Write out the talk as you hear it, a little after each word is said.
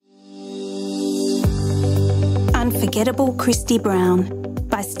Unforgettable Christy Brown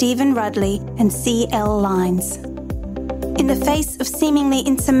by Stephen Rudley and C.L. Lines. In the face of seemingly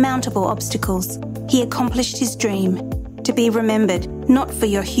insurmountable obstacles, he accomplished his dream, to be remembered not for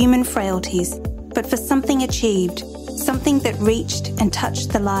your human frailties, but for something achieved, something that reached and touched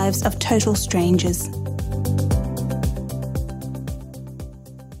the lives of total strangers.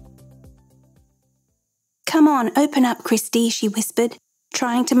 "Come on, open up, Christy," she whispered,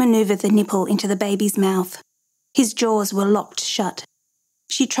 trying to manoeuvre the nipple into the baby's mouth. His jaws were locked shut.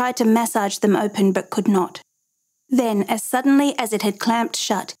 She tried to massage them open but could not. Then, as suddenly as it had clamped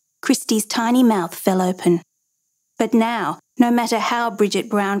shut, Christy's tiny mouth fell open. But now, no matter how Bridget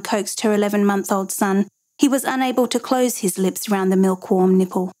Brown coaxed her 11-month-old son, he was unable to close his lips round the milk-warm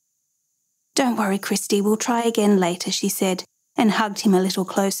nipple. "Don't worry, Christy, we'll try again later," she said, and hugged him a little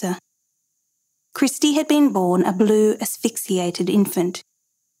closer. Christy had been born a blue, asphyxiated infant.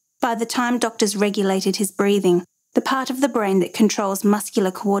 By the time doctors regulated his breathing, the part of the brain that controls muscular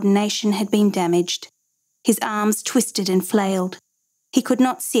coordination had been damaged. His arms twisted and flailed. He could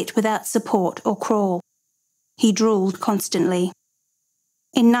not sit without support or crawl. He drooled constantly.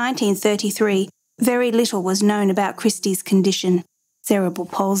 In 1933, very little was known about Christy's condition, cerebral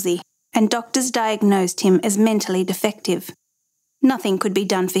palsy, and doctors diagnosed him as mentally defective. Nothing could be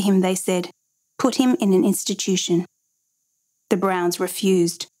done for him, they said. Put him in an institution. The Browns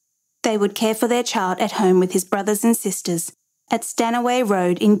refused. They would care for their child at home with his brothers and sisters at Stanaway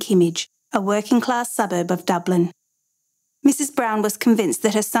Road in Kimmage, a working-class suburb of Dublin. Mrs. Brown was convinced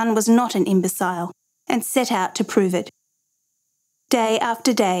that her son was not an imbecile and set out to prove it. Day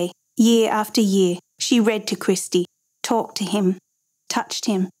after day, year after year, she read to Christy, talked to him, touched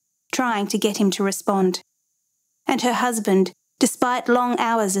him, trying to get him to respond. And her husband, despite long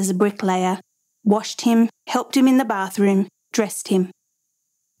hours as a bricklayer, washed him, helped him in the bathroom, dressed him.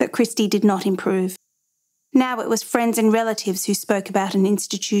 But Christy did not improve. Now it was friends and relatives who spoke about an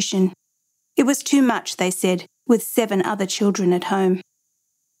institution. It was too much, they said, with 7 other children at home.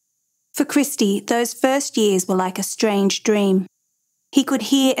 For Christy, those first years were like a strange dream. He could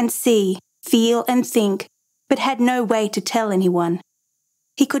hear and see, feel and think, but had no way to tell anyone.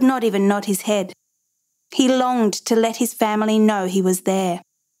 He could not even nod his head. He longed to let his family know he was there.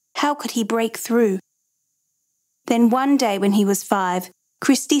 How could he break through? Then one day when he was 5,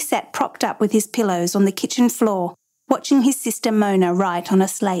 Christy sat propped up with his pillows on the kitchen floor, watching his sister Mona write on a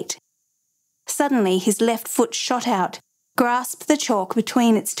slate. Suddenly his left foot shot out, grasped the chalk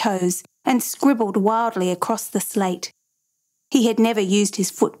between its toes, and scribbled wildly across the slate. He had never used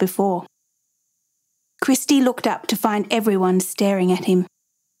his foot before. Christy looked up to find everyone staring at him.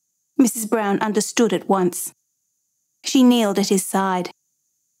 Mrs. Brown understood at once. She kneeled at his side.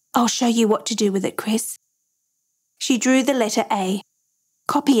 "I'll show you what to do with it, Chris." She drew the letter A.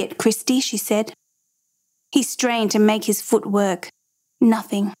 "Copy it, Christy," she said. He strained to make his foot work.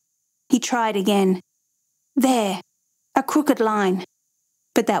 Nothing. He tried again. There, a crooked line.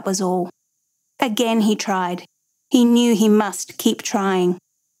 But that was all. Again he tried. He knew he must keep trying.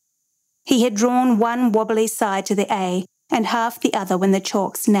 He had drawn one wobbly side to the A and half the other when the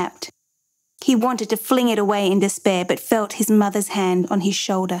chalk snapped. He wanted to fling it away in despair, but felt his mother's hand on his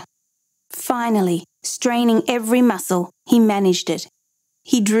shoulder. Finally, straining every muscle, he managed it.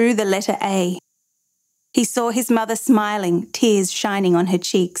 He drew the letter A. He saw his mother smiling, tears shining on her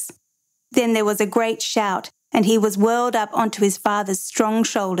cheeks. Then there was a great shout, and he was whirled up onto his father's strong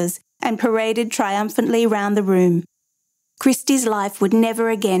shoulders and paraded triumphantly round the room. Christy's life would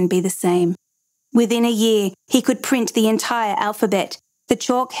never again be the same. Within a year, he could print the entire alphabet, the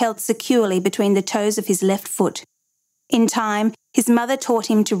chalk held securely between the toes of his left foot. In time, his mother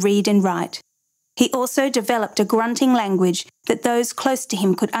taught him to read and write. He also developed a grunting language that those close to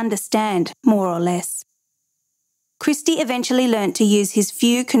him could understand, more or less. Christy eventually learnt to use his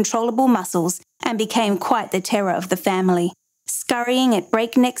few controllable muscles and became quite the terror of the family, scurrying at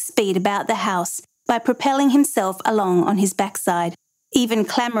breakneck speed about the house by propelling himself along on his backside, even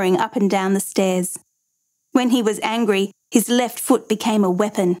clambering up and down the stairs. When he was angry, his left foot became a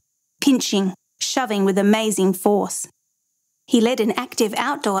weapon, pinching, shoving with amazing force. He led an active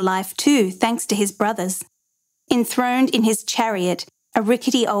outdoor life too, thanks to his brothers. Enthroned in his chariot, a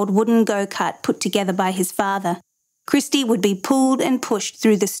rickety old wooden go-kart put together by his father, Christy would be pulled and pushed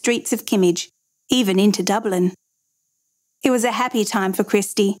through the streets of Kimmage, even into Dublin. It was a happy time for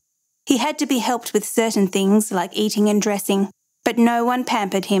Christy. He had to be helped with certain things like eating and dressing, but no one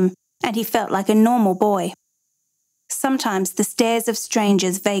pampered him, and he felt like a normal boy. Sometimes the stares of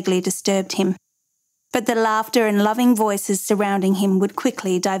strangers vaguely disturbed him, but the laughter and loving voices surrounding him would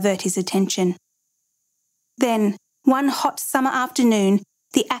quickly divert his attention. Then, one hot summer afternoon,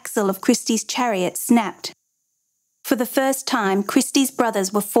 the axle of Christy's chariot snapped. For the first time, Christy's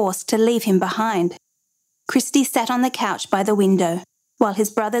brothers were forced to leave him behind. Christy sat on the couch by the window, while his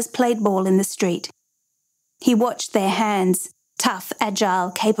brothers played ball in the street. He watched their hands, tough,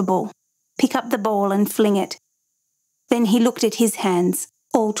 agile, capable, pick up the ball and fling it. Then he looked at his hands,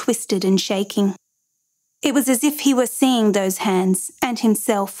 all twisted and shaking. It was as if he were seeing those hands and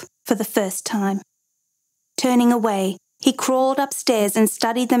himself for the first time. Turning away, he crawled upstairs and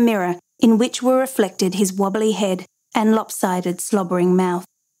studied the mirror in which were reflected his wobbly head and lopsided, slobbering mouth.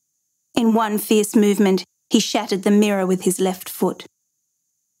 In one fierce movement, he shattered the mirror with his left foot.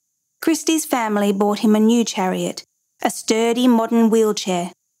 Christy's family bought him a new chariot, a sturdy modern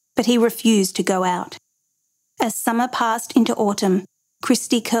wheelchair, but he refused to go out. As summer passed into autumn,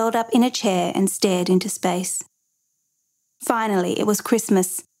 Christy curled up in a chair and stared into space. Finally, it was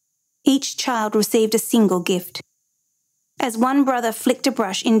Christmas. Each child received a single gift. As one brother flicked a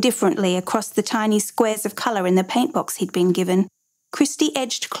brush indifferently across the tiny squares of colour in the paint box he'd been given, Christy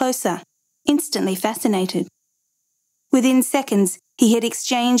edged closer, instantly fascinated. Within seconds, he had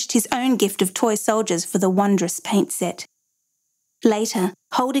exchanged his own gift of toy soldiers for the wondrous paint set. Later,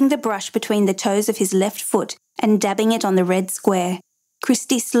 holding the brush between the toes of his left foot and dabbing it on the red square,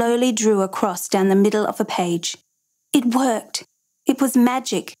 Christy slowly drew a cross down the middle of a page. It worked. It was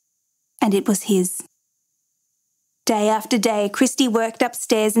magic. And it was his. Day after day, Christy worked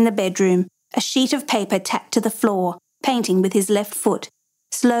upstairs in the bedroom, a sheet of paper tacked to the floor, painting with his left foot,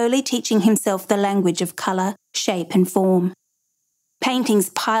 slowly teaching himself the language of colour, shape and form.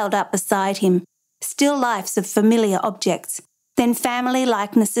 Paintings piled up beside him, still lifes of familiar objects, then family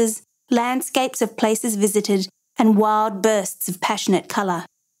likenesses, landscapes of places visited, and wild bursts of passionate colour,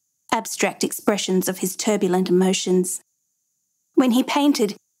 abstract expressions of his turbulent emotions. When he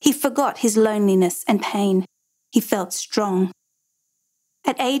painted, he forgot his loneliness and pain. He felt strong.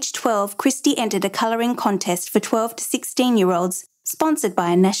 At age 12, Christy entered a colouring contest for 12 to 16-year-olds, sponsored by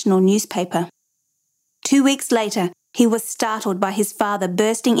a national newspaper. 2 weeks later, he was startled by his father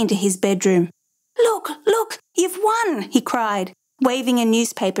bursting into his bedroom. "Look, look, you've won!" he cried, waving a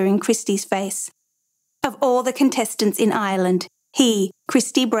newspaper in Christy's face. Of all the contestants in Ireland, he,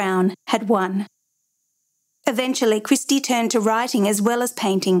 Christy Brown, had won. Eventually, Christy turned to writing as well as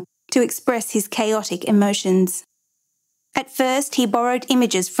painting to express his chaotic emotions. At first, he borrowed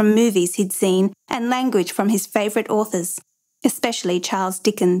images from movies he'd seen and language from his favourite authors, especially Charles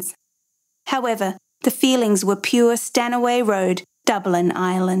Dickens. However, the feelings were pure Stanaway Road, Dublin,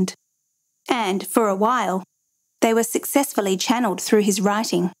 Ireland. And, for a while, they were successfully channelled through his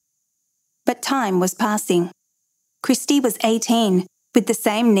writing. But time was passing. Christy was 18, with the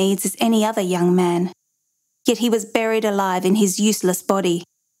same needs as any other young man. Yet he was buried alive in his useless body.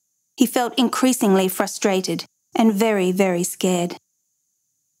 He felt increasingly frustrated and very, very scared.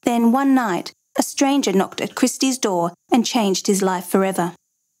 Then one night, a stranger knocked at Christy's door and changed his life forever.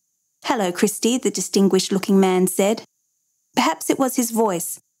 "Hello, Christy," the distinguished-looking man said. Perhaps it was his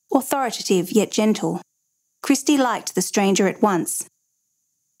voice, authoritative yet gentle. Christy liked the stranger at once.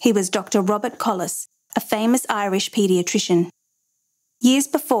 He was Dr. Robert Collis, a famous Irish paediatrician. Years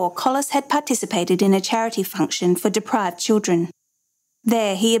before, Collis had participated in a charity function for deprived children.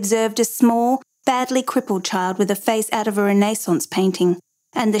 There he observed a small, badly crippled child with a face out of a Renaissance painting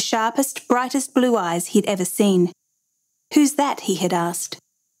and the sharpest, brightest blue eyes he'd ever seen. "Who's that?" he had asked.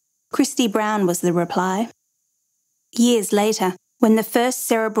 "Christy Brown," was the reply. Years later, when the first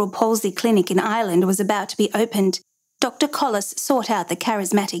cerebral palsy clinic in Ireland was about to be opened, Dr. Collis sought out the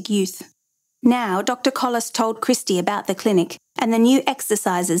charismatic youth. Now, Dr. Collis told Christy about the clinic and the new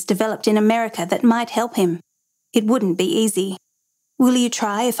exercises developed in America that might help him. It wouldn't be easy. "Will you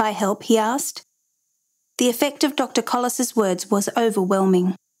try if I help?" he asked. The effect of Dr. Collis's words was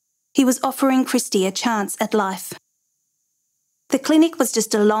overwhelming. He was offering Christy a chance at life. The clinic was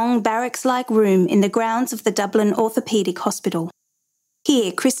just a long barracks-like room in the grounds of the Dublin Orthopaedic Hospital.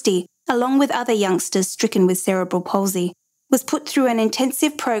 Here, Christy, along with other youngsters stricken with cerebral palsy, was put through an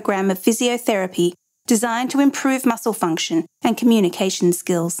intensive program of physiotherapy designed to improve muscle function and communication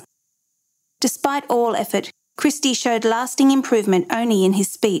skills. Despite all effort, Christy showed lasting improvement only in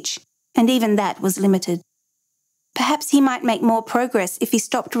his speech, and even that was limited. Perhaps he might make more progress if he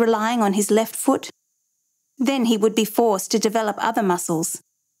stopped relying on his left foot. Then he would be forced to develop other muscles.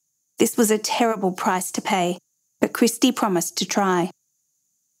 This was a terrible price to pay, but Christy promised to try.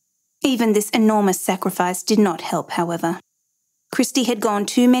 Even this enormous sacrifice did not help, however. Christy had gone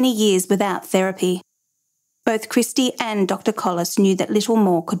too many years without therapy. Both Christy and Dr. Collis knew that little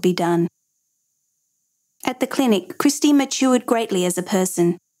more could be done. At the clinic, Christy matured greatly as a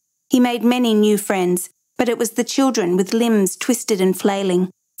person. He made many new friends, but it was the children with limbs twisted and flailing,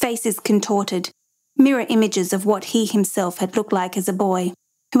 faces contorted, mirror images of what he himself had looked like as a boy,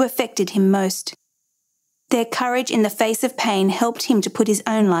 who affected him most. Their courage in the face of pain helped him to put his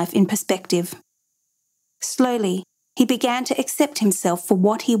own life in perspective. Slowly, he began to accept himself for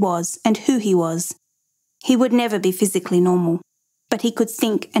what he was and who he was. He would never be physically normal, but he could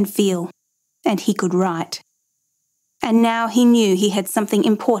think and feel, and he could write. And now he knew he had something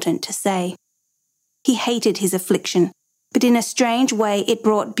important to say. He hated his affliction, but in a strange way it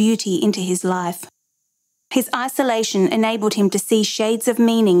brought beauty into his life. His isolation enabled him to see shades of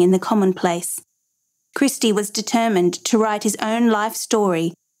meaning in the commonplace. Christie was determined to write his own life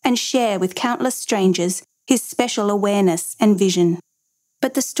story and share with countless strangers his special awareness and vision.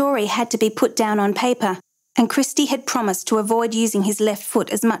 But the story had to be put down on paper, and Christie had promised to avoid using his left foot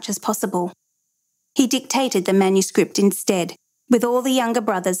as much as possible. He dictated the manuscript instead, with all the younger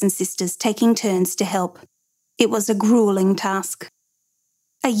brothers and sisters taking turns to help. It was a gruelling task.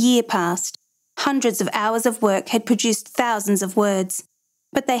 A year passed. Hundreds of hours of work had produced thousands of words,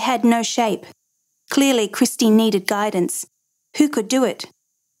 but they had no shape. Clearly, Christie needed guidance. Who could do it?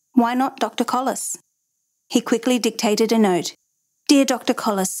 Why not Dr. Collis? He quickly dictated a note. "Dear Dr.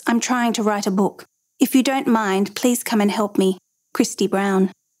 Collis, I'm trying to write a book. If you don't mind, please come and help me. Christie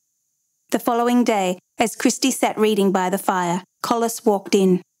Brown." The following day, as Christie sat reading by the fire, Collis walked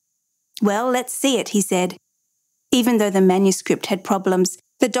in. "Well, let's see it," he said. Even though the manuscript had problems,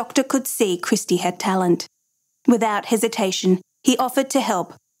 the doctor could see Christie had talent. Without hesitation, he offered to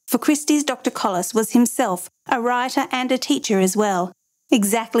help, for Christie's Dr. Collis was himself a writer and a teacher as well,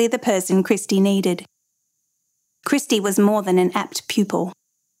 exactly the person Christie needed. Christie was more than an apt pupil.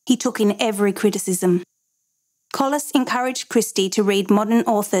 He took in every criticism. Collis encouraged Christie to read modern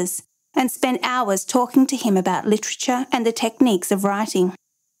authors and spent hours talking to him about literature and the techniques of writing.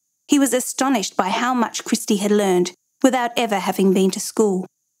 He was astonished by how much Christie had learned without ever having been to school.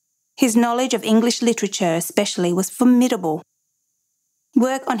 His knowledge of English literature especially was formidable.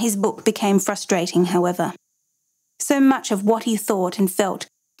 Work on his book became frustrating, however. So much of what he thought and felt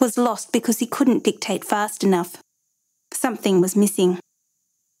was lost because he couldn't dictate fast enough. Something was missing.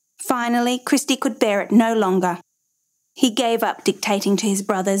 Finally, Christie could bear it no longer. He gave up dictating to his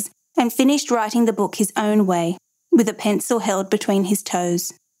brothers and finished writing the book his own way, with a pencil held between his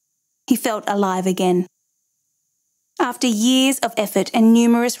toes. He felt alive again. After years of effort and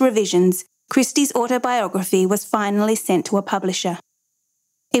numerous revisions, Christie's autobiography was finally sent to a publisher.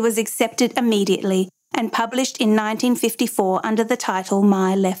 It was accepted immediately and published in 1954 under the title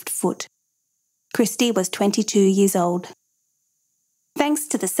My Left Foot. Christie was 22 years old. Thanks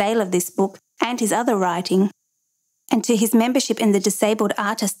to the sale of this book and his other writing, and to his membership in the Disabled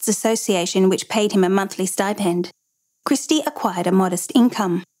Artists Association, which paid him a monthly stipend, Christie acquired a modest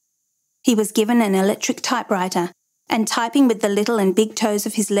income. He was given an electric typewriter, and typing with the little and big toes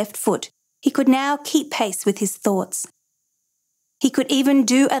of his left foot, he could now keep pace with his thoughts. He could even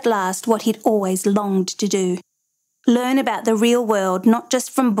do at last what he'd always longed to do: learn about the real world not just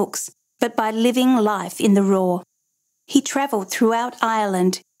from books, but by living life in the raw. He travelled throughout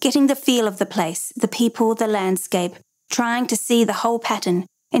Ireland, getting the feel of the place, the people, the landscape, trying to see the whole pattern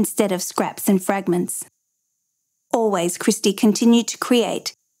instead of scraps and fragments. Always Christie continued to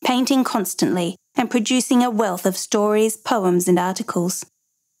create, painting constantly and producing a wealth of stories, poems and articles.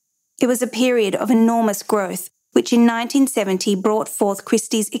 It was a period of enormous growth, which in 1970 brought forth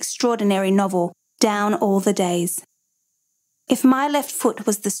Christie's extraordinary novel, Down All the Days. If My Left Foot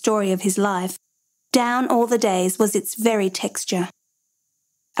was the story of his life, Down All the Days was its very texture.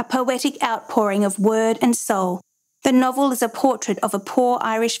 A poetic outpouring of word and soul, the novel is a portrait of a poor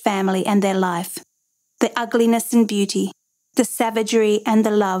Irish family and their life, the ugliness and beauty, the savagery and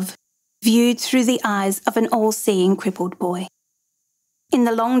the love, viewed through the eyes of an all-seeing crippled boy. In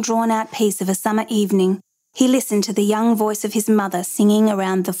the long drawn-out piece of a summer evening, he listened to the young voice of his mother singing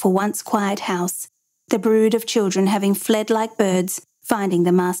around the for once quiet house, the brood of children having fled like birds, finding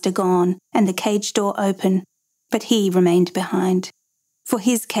the master gone and the cage door open, but he remained behind. For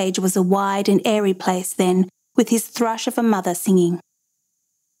his cage was a wide and airy place then, with his thrush of a mother singing.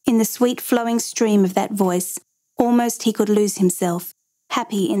 In the sweet flowing stream of that voice, almost he could lose himself,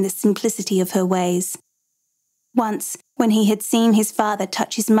 happy in the simplicity of her ways. Once, when he had seen his father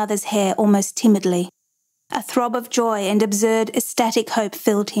touch his mother's hair almost timidly, a throb of joy and absurd ecstatic hope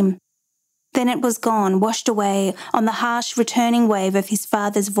filled him. Then it was gone, washed away on the harsh returning wave of his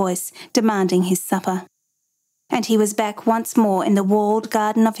father's voice demanding his supper. And he was back once more in the walled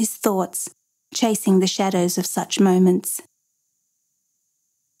garden of his thoughts, chasing the shadows of such moments.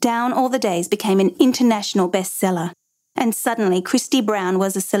 Down All the Days became an international bestseller, and suddenly Christie Brown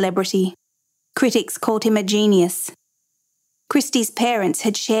was a celebrity. Critics called him a genius. Christy's parents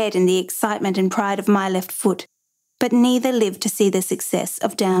had shared in the excitement and pride of My Left Foot, but neither lived to see the success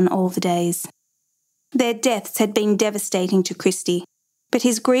of Down All the Days. Their deaths had been devastating to Christy, but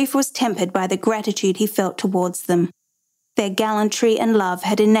his grief was tempered by the gratitude he felt towards them. Their gallantry and love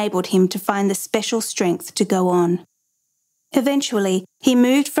had enabled him to find the special strength to go on. Eventually, he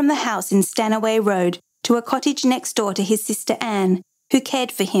moved from the house in Stanaway Road to a cottage next door to his sister Anne, who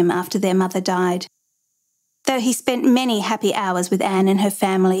cared for him after their mother died. Though he spent many happy hours with Anne and her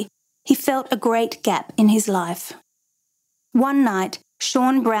family, he felt a great gap in his life. One night,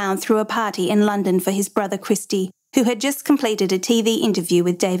 Sean Brown threw a party in London for his brother Christy, who had just completed a TV interview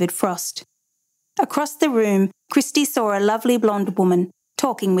with David Frost. Across the room, Christy saw a lovely blonde woman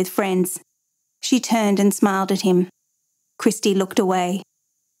talking with friends. She turned and smiled at him. Christy looked away.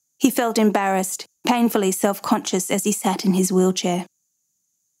 He felt embarrassed, painfully self-conscious as he sat in his wheelchair.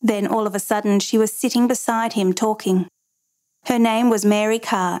 Then all of a sudden she was sitting beside him talking. Her name was Mary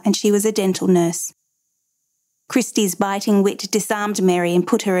Carr and she was a dental nurse. Christy's biting wit disarmed Mary and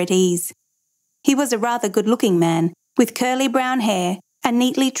put her at ease. He was a rather good-looking man, with curly brown hair, a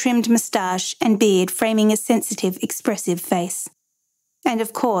neatly trimmed moustache and beard framing a sensitive, expressive face. And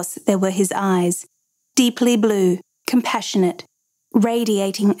of course there were his eyes, deeply blue, compassionate,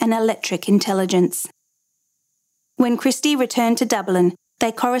 radiating an electric intelligence. When Christy returned to Dublin,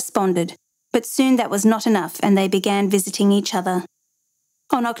 they corresponded, but soon that was not enough and they began visiting each other.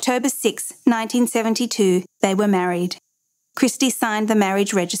 On October 6, 1972, they were married. Christy signed the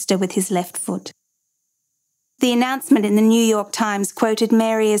marriage register with his left foot. The announcement in the New York Times quoted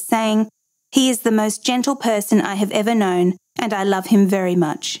Mary as saying, "He is the most gentle person I have ever known, and I love him very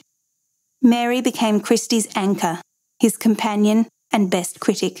much." Mary became Christy's anchor, his companion and best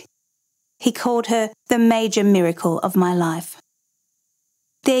critic. He called her the major miracle of my life.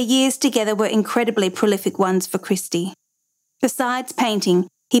 Their years together were incredibly prolific ones for Christy. Besides painting,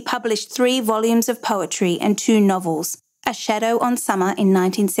 he published 3 volumes of poetry and 2 novels, A Shadow on Summer in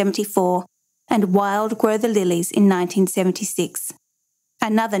 1974 and Wild Grow the Lilies in 1976.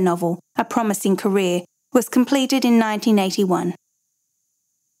 Another novel, A Promising Career, was completed in 1981.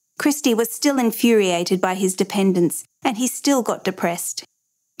 Christy was still infuriated by his dependence, and he still got depressed,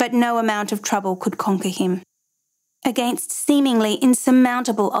 but no amount of trouble could conquer him. Against seemingly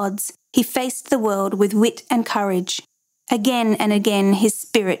insurmountable odds, he faced the world with wit and courage. Again and again his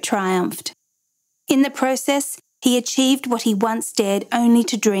spirit triumphed. In the process, he achieved what he once dared only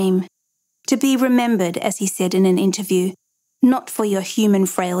to dream. To be remembered, as he said in an interview, not for your human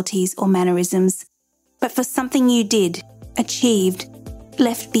frailties or mannerisms, but for something you did, achieved,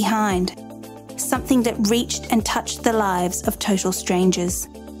 left behind, something that reached and touched the lives of total strangers.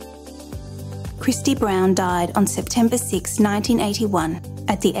 Christy Brown died on September 6, 1981,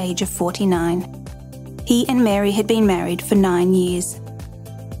 at the age of 49. He and Mary had been married for 9 years.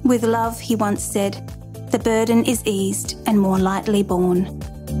 With love, he once said, "The burden is eased and more lightly borne."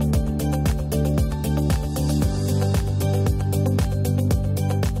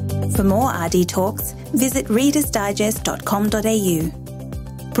 For more RD Talks, visit readersdigest.com.au.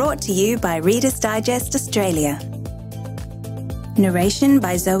 Brought to you by Reader's Digest Australia. Narration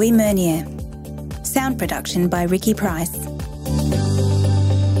by Zoe Mernier. Sound production by Ricky Price.